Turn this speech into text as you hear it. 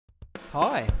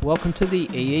Hi, welcome to the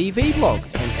EEVblog,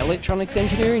 an electronics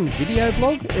engineering video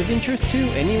blog of interest to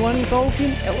anyone involved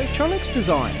in electronics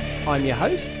design. I'm your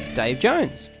host, Dave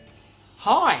Jones.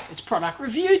 Hi, it's product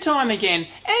review time again,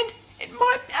 and it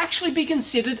might actually be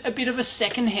considered a bit of a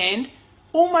second-hand,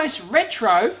 almost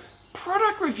retro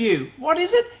product review. What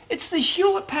is it? It's the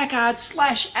Hewlett-Packard /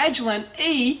 Agilent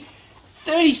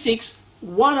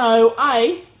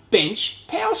E3610A bench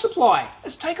power supply.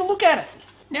 Let's take a look at it.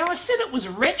 Now, I said it was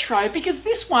retro because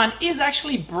this one is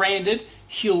actually branded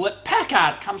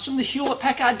Hewlett-Packard. It comes from the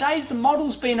Hewlett-Packard days. The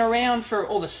model's been around for,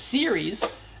 or the series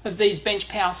of these bench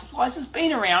power supplies has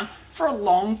been around for a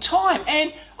long time.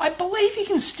 And I believe you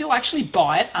can still actually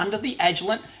buy it under the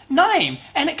Agilent name.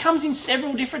 And it comes in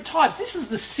several different types. This is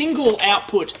the single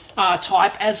output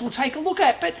type, as we'll take a look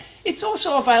at. But it's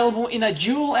also available in a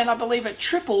dual and I believe a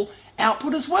triple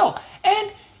output as well.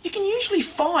 And you can usually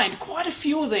find quite a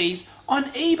few of these on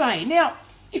eBay. Now,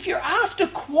 if you're after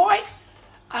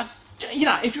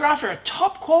if you're after a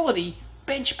top quality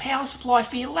bench power supply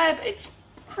for your lab, it's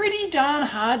pretty darn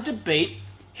hard to beat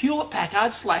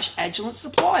Hewlett-Packard / Agilent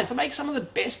supplies. They make some of the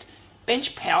best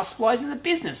bench power supplies in the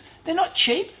business. They're not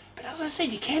cheap, but as I said,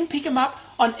 you can pick them up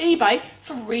on eBay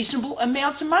for reasonable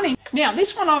amounts of money. Now,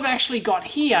 this one I've actually got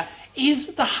here is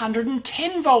the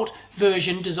 110 volt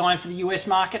version designed for the US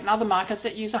market and other markets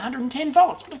that use 110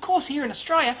 volts. But of course, here in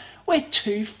Australia, we're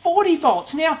 240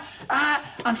 volts. Now,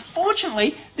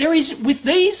 unfortunately, with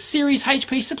these series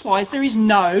HP supplies, there is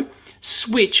no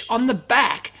switch on the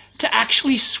back to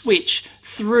actually switch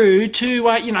through to,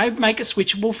 make it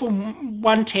switchable from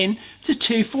 110 to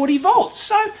 240 volts.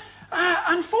 So,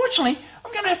 unfortunately,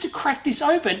 I'm going to have to crack this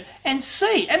open and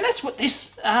see. And that's what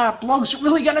this blog's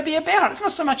really going to be about. It's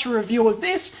not so much a review of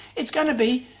this. It's going to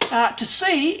be to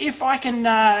see if I can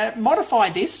modify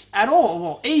this at all,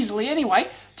 or easily anyway,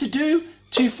 to do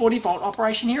 240 volt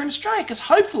operation here in Australia. Because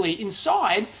hopefully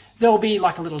inside there'll be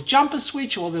like a little jumper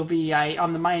switch, or there'll be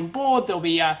on the main board, there'll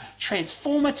be a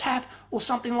transformer tap or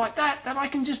something like that I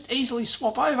can just easily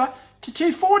swap over to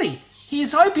 240.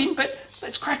 Here's hoping, but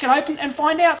let's crack it open and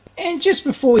find out. And just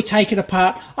before we take it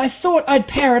apart, I thought I'd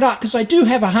power it up because I do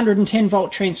have a 110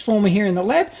 volt transformer here in the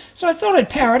lab. So I thought I'd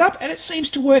power it up, and it seems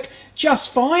to work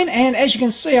just fine. And as you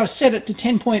can see, I've set it to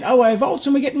 10.00 volts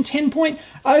and we're getting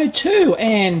 10.02.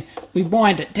 And we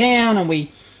wind it down and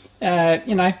we,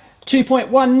 2.19,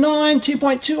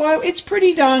 2.20. It's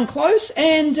pretty darn close.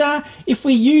 And if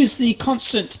we use the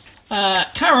constant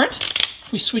current,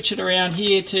 if we switch it around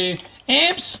here to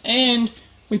amps and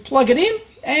we plug it in,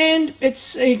 and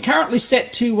it's currently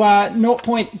set to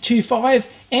 0.25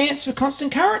 amps for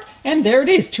constant current, and there it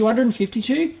is,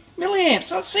 252 milliamps.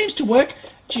 So it seems to work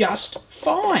just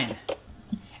fine.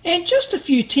 And just a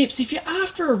few tips: if you're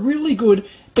after a really good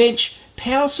bench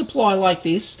power supply like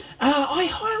this, I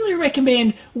highly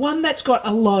recommend one that's got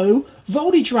a low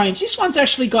voltage range. This one's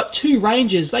actually got two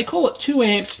ranges. They call it 2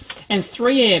 amps and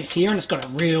 3 amps here, and it's got a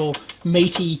real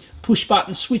meaty push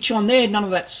button switch on there, none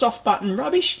of that soft button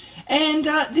rubbish. And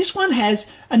this one has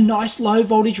a nice low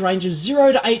voltage range of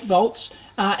 0 to 8 volts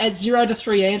at 0 to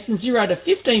 3 amps and 0 to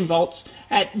 15 volts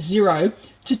at 0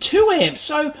 to 2 amps.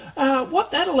 So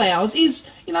what that allows is,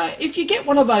 if you get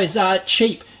one of those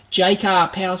cheap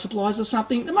JCar power supplies or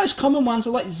something, the most common ones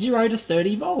are like 0 to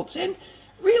 30 volts, and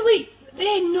really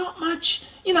they're not much,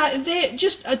 they're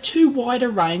just a too wide a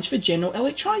range for general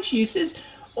electronics uses.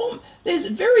 There's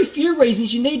very few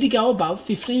reasons you need to go above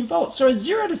 15 volts. So a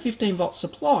 0 to 15 volt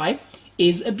supply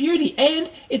is a beauty,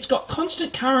 and it's got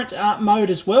constant current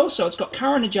mode as well. So it's got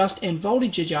current adjust and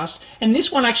voltage adjust, and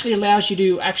this one actually allows you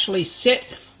to actually set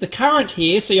the current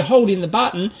here. So you hold in the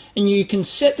button and you can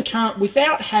set the current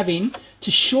without having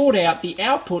to short out the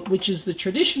output, which is the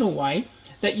traditional way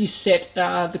that you set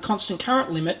the constant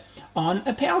current limit on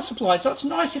a power supply. So it's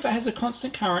nice if it has a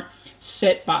constant current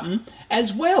set button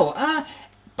as well.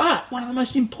 But one of the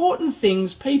most important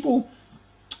things people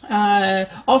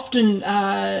often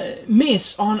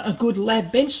miss on a good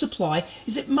lab bench supply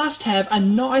is it must have a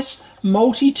nice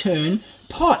multi-turn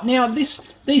pot. Now these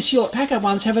Hewlett-Packard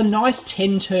ones have a nice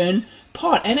 10-turn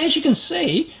pot, and as you can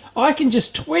see, I can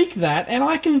just tweak that, and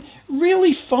I can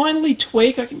really finely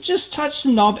tweak. I can just touch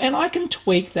the knob and I can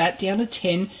tweak that down to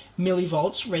 10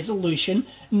 millivolts resolution,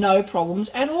 no problems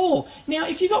at all. Now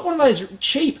if you've got one of those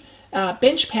cheap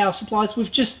bench power supplies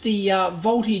with just the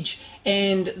voltage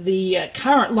and the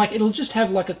current, like it'll just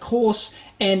have like a coarse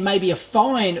and maybe a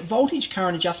fine voltage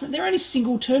current adjustment, they're only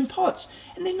single turn pots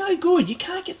and they're no good. You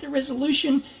can't get the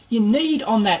resolution you need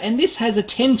on that. And this has a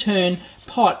 10-turn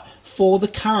pot for the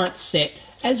current set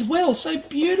as well. So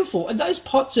beautiful. And those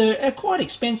pots are quite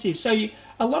expensive. So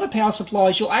a lot of power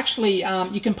supplies, you'll actually,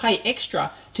 you can pay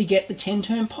extra to get the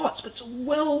 10-turn pots, but it's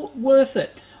well worth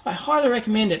it. I highly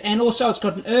recommend it. And also it's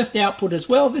got an earthed output as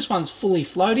well. This one's fully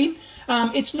floating.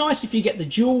 It's nice if you get the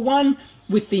dual one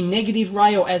with the negative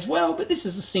rail as well, but this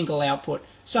is a single output.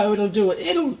 So it'll do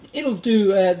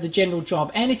the general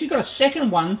job. And if you've got a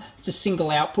second one, it's a single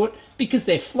output, because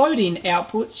they're floating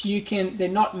outputs, they're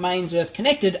not mains earth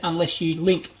connected unless you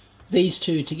link these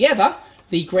two together,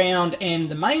 the ground and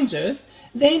the mains earth.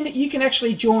 Then you can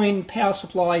actually join power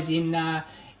supplies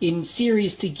in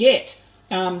series to get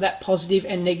that positive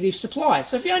and negative supply.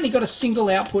 So if you only got a single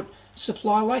output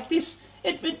supply like this,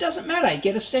 it doesn't matter.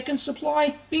 Get a second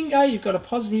supply, bingo, you've got a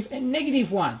positive and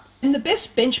negative one. And the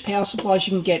best bench power supplies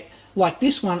you can get like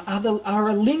this one are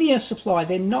a linear supply.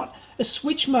 They're not a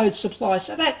switch mode supply,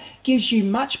 so that gives you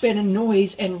much better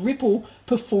noise and ripple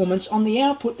performance on the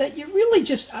output that you really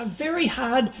just are very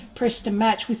hard pressed to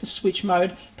match with a switch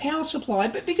mode power supply.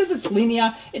 But because it's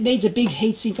linear, it needs a big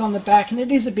heatsink on the back, and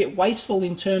it is a bit wasteful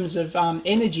in terms of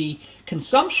energy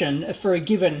consumption for a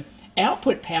given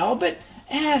output power, but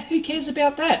who cares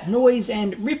about that? Noise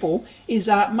and ripple is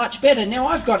much better. Now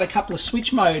I've got a couple of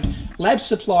switch mode lab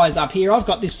supplies up here. I've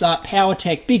got this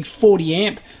PowerTech big 40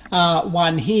 amp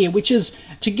one here, which is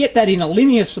to get that in a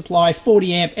linear supply,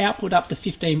 40 amp output up to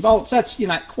 15 volts. That's, you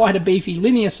know, quite a beefy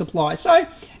linear supply. So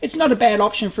it's not a bad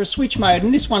option for a switch mode.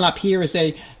 And this one up here is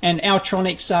an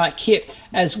Altronics kit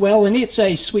as well, and it's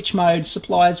a switch mode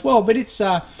supply as well, but its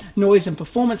noise and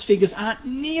performance figures aren't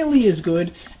nearly as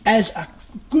good as a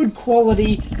good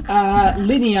quality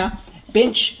linear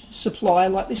bench supply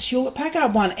like this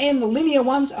Hewlett-Packard one, and the linear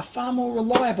ones are far more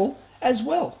reliable as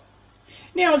well.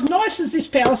 Now, as nice as this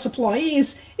power supply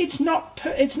is, it's not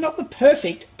the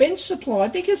perfect bench supply,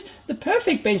 because the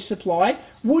perfect bench supply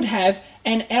would have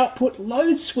an output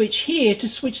load switch here to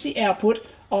switch the output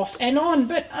off and on,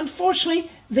 but unfortunately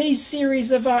these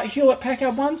series of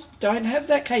Hewlett-Packard ones don't have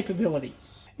that capability.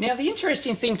 Now, the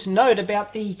interesting thing to note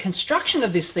about the construction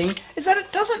of this thing is that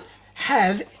it doesn't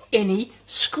have any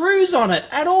screws on it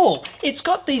at all. It's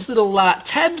got these little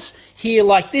tabs here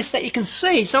like this that you can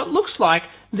see, so it looks like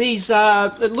these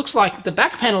it looks like the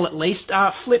back panel at least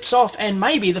flips off, and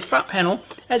maybe the front panel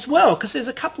as well, because there's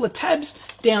a couple of tabs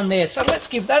down there. So let's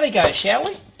give that a go, shall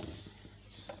we?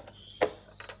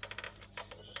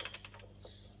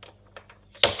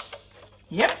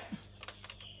 Yep,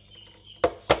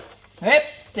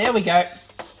 there we go.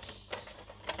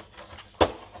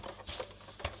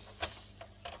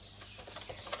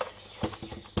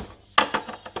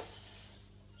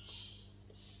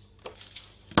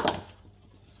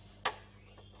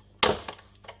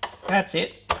 That's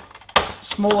it.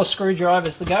 Smaller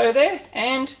screwdrivers to go there,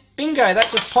 and bingo,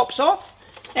 that just pops off.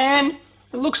 And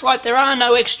it looks like there are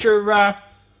no extra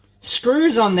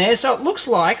screws on there, so it looks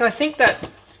like, I think that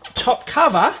top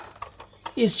cover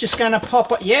is just going to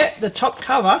pop. Yeah, the top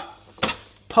cover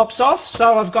pops off,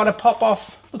 so I've got to pop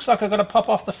off. Looks like I've got to pop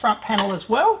off the front panel as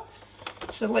well.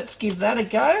 So let's give that a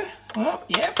go. Oh,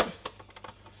 yep.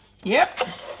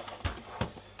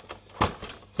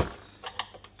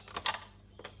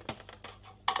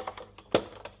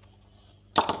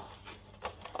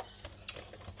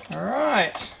 All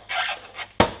right.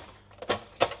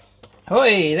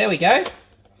 Hoi, there we go.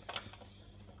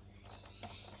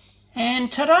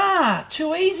 And ta-da!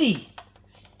 Too easy.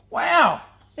 Wow.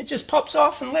 It just pops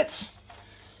off, and let's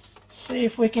see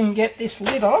if we can get this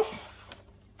lid off.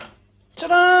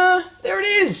 Ta-da! There it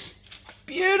is.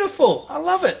 Beautiful. I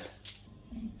love it.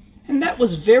 And that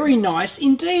was very nice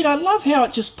indeed. I love how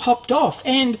it just popped off,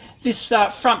 and this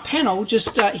front panel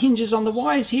just hinges on the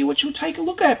wires here, which we'll take a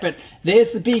look at. But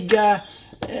there's the big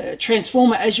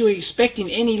transformer, as you would expect in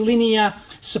any linear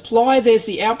supply. There's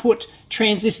the output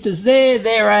transistors there.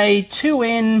 They're a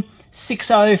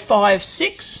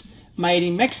 2N6056 made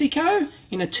in Mexico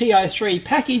in a TO3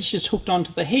 package, just hooked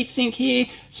onto the heatsink here.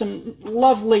 Some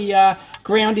lovely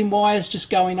grounding wires just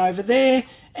going over there,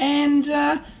 and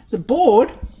the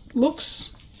board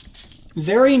looks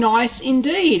very nice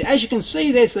indeed. As you can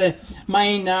see, there's the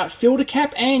main filter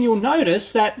cap, and you'll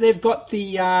notice that they've got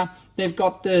the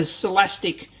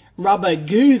Celastic rubber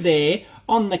goo there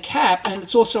on the cap, and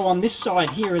it's also on this side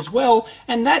here as well,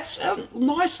 and that's a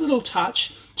nice little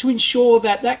touch to ensure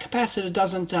that that capacitor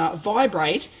doesn't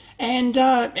vibrate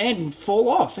and fall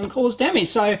off and cause damage.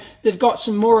 So they've got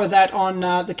some more of that on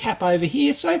the cap over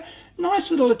here, so nice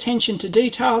little attention to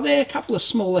detail there. A couple of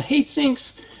smaller heat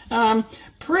sinks.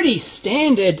 Pretty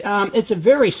standard. It's a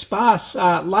very sparse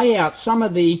layout. Some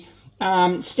of the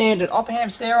standard op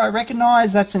amps there I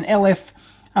recognize. That's an LF442,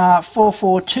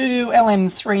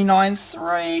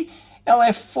 LM393,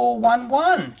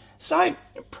 LF411. So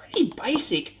pretty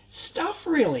basic stuff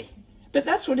really. But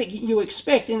that's what you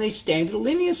expect in these standard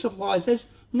linear supplies. There's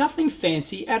nothing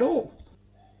fancy at all.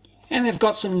 And they've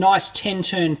got some nice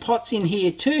 10-turn pots in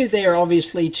here too. They're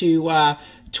obviously to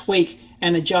tweak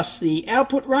and adjust the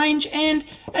output range. And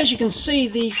as you can see,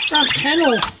 the front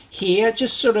panel here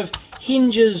just sort of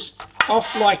hinges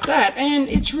off like that, and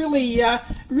it's really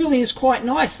really is quite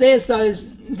nice. There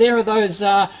are those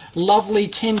lovely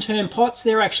 10-turn pots.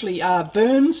 They're actually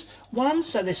Burns ones,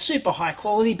 so they're super high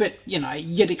quality, but you know,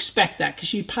 you'd expect that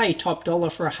because you pay top dollar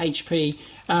for a HP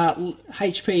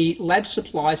lab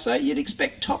supply, so you'd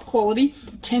expect top quality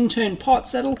 10-turn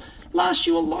pots that'll last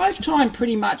you a lifetime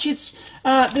pretty much. It's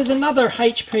there's another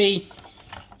HP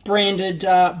branded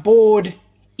board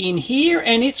in here,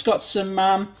 and it's got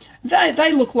some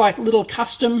they look like little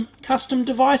custom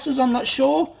devices. I'm not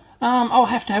sure. I'll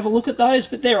have to have a look at those,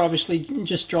 but they're obviously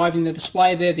just driving the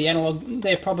display there. The analog,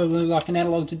 they're probably like an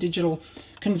analog to digital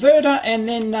converter, and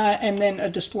then a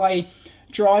display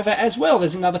driver as well.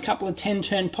 There's another couple of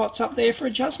 10-turn pots up there for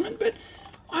adjustment, but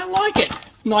I like it.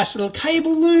 Nice little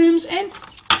cable looms, and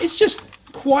it's just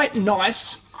quite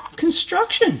nice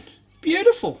construction.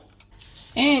 Beautiful.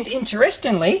 And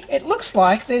interestingly, it looks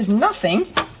like there's nothing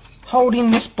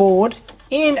holding this board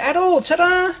in at all.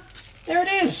 Ta-da! There it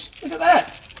is. Look at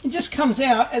that. It just comes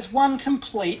out as one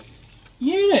complete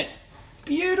unit.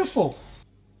 Beautiful.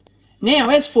 Now,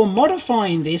 as for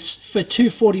modifying this for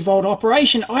 240 volt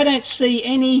operation, I don't see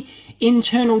any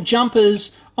internal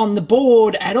jumpers on the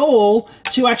board at all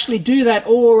to actually do that,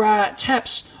 or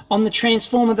taps on the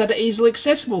transformer that are easily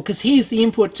accessible, because here's the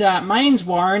input mains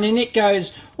wiring, and it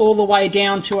goes all the way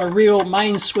down to a real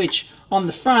main switch on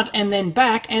the front and then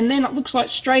back, and then it looks like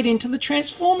straight into the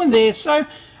transformer there. So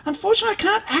unfortunately I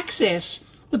can't access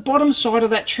the bottom side of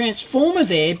that transformer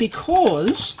there,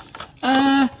 because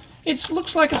it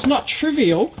looks like it's not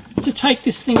trivial to take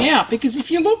this thing out, because if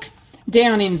you look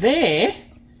down in there,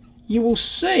 you will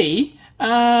see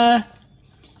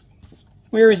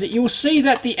where is it? You will see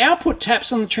that the output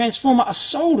taps on the transformer are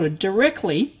soldered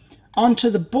directly onto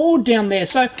the board down there.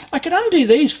 So I could undo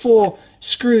these 4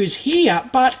 screws here,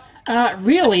 but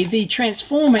really the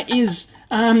transformer is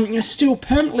still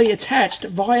permanently attached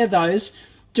via those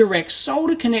direct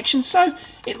solder connections. So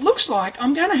it looks like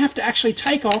I'm going to have to actually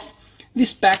take off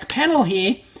this back panel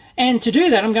here, and to do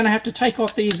that I'm going to have to take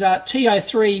off these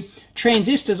TO3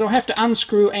 transistors. I'll have to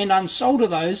unscrew and unsolder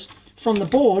those from the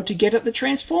board to get at the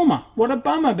transformer. What a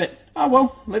bummer, but oh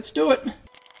well, let's do it.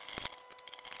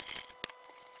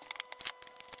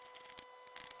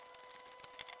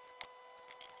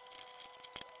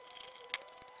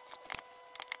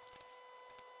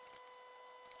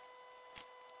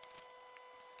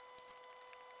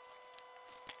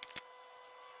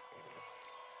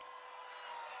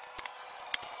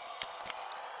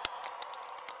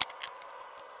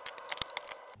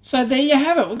 So there you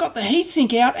have it. We've got the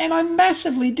heatsink out, and I'm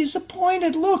massively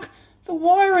disappointed. Look, the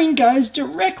wiring goes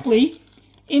directly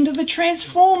into the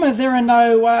transformer. There are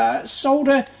no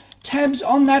solder tabs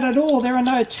on that at all. There are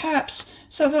no taps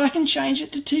so that I can change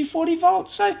it to 240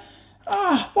 volts. So,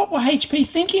 what were HP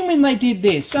thinking when they did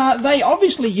this? They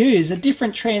obviously use a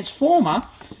different transformer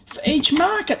for each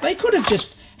market. They could have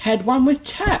just had one with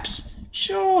taps,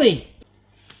 surely.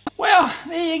 Well,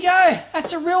 there you go.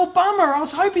 That's a real bummer. I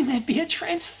was hoping there'd be a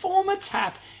transformer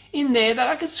tap in there that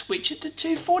I could switch it to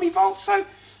 240 volts. So,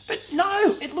 but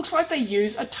no, it looks like they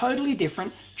use a totally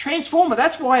different transformer.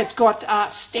 That's why it's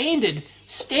got standard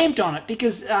stamped on it,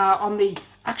 because on the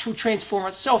actual transformer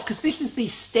itself, because this is the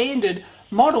standard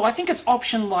model. I think it's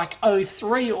option like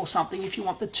 03 or something if you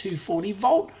want the 240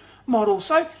 volt model.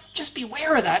 So just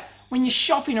beware of that when you're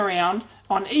shopping around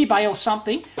on eBay or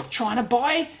something trying to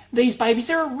buy these babies.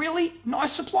 They're a really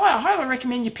nice supply. I highly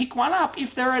recommend you pick one up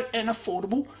if they're at an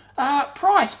affordable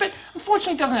price. But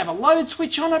unfortunately it doesn't have a load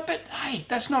switch on it, but hey,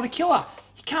 that's not a killer.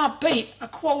 You can't beat a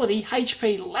quality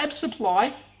HP lab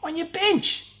supply on your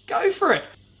bench. Go for it.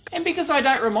 And because I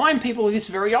don't remind people of this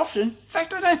very often, in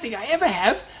fact I don't think I ever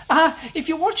have, if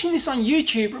you're watching this on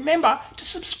YouTube, remember to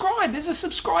subscribe. There's a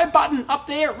subscribe button up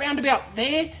there, around about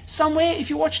there somewhere. If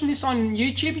you're watching this on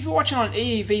YouTube, if you're watching on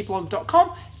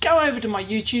EEVblog.com, go over to my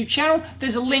YouTube channel.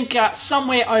 There's a link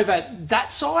somewhere over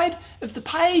that side of the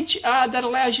page that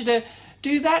allows you to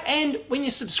do that. And when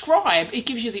you subscribe, it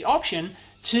gives you the option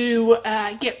to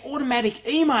get automatic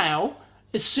email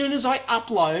as soon as I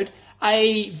upload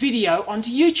a video onto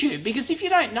YouTube, because if you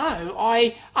don't know,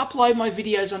 I upload my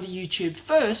videos onto YouTube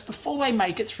first before they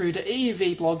make it through to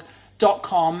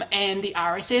EEVblog.com and the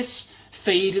RSS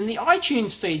feed and the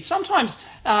iTunes feed, sometimes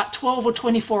 12 or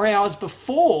 24 hours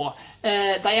before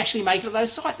they actually make it to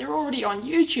those sites. They're already on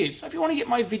YouTube. So if you want to get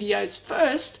my videos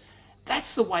first,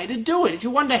 that's the way to do it. If you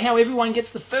wonder how everyone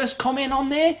gets the first comment on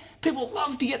there, people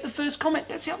love to get the first comment.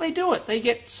 That's how they do it. They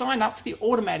get signed up for the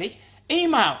automatic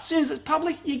email. As soon as it's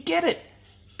public, you get it.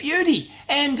 Beauty.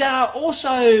 And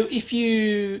also, if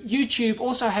YouTube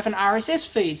also have an RSS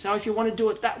feed. So if you want to do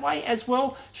it that way as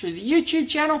well through the YouTube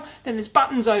channel, then there's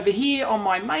buttons over here on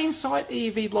my main site,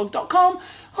 EEVblog.com.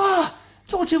 Oh,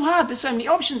 it's all too hard. There's so many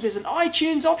options. There's an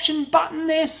iTunes option button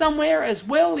there somewhere as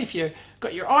well. If you've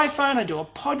got your iPhone, I do a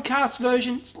podcast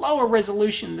version. It's lower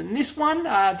resolution than this one.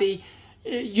 The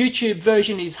YouTube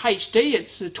version is HD.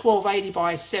 It's 1280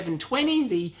 by 720.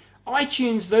 The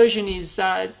iTunes version is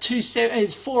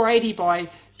 480 by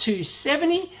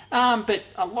 270, but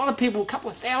a lot of people, a couple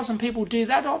of thousand people do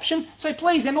that option. So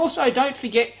please, and also don't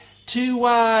forget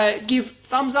to give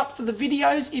thumbs up for the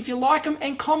videos if you like them,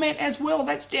 and comment as well.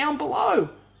 That's down below.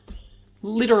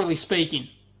 Literally speaking.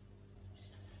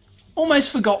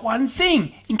 Almost forgot one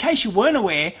thing. In case you weren't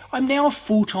aware, I'm now a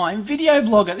full-time video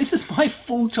blogger. This is my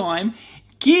full-time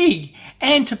gig,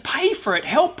 and to pay for it,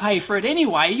 help pay for it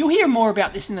anyway, you'll hear more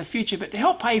about this in the future, but to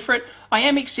help pay for it, I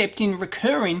am accepting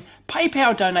recurring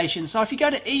PayPal donations. So if you go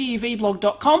to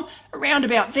EEVblog.com, around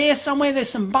about there somewhere,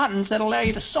 there's some buttons that allow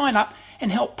you to sign up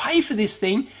and help pay for this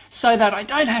thing, so that I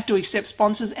don't have to accept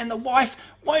sponsors and the wife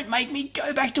won't make me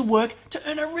go back to work to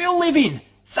earn a real living.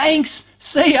 Thanks.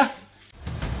 See ya.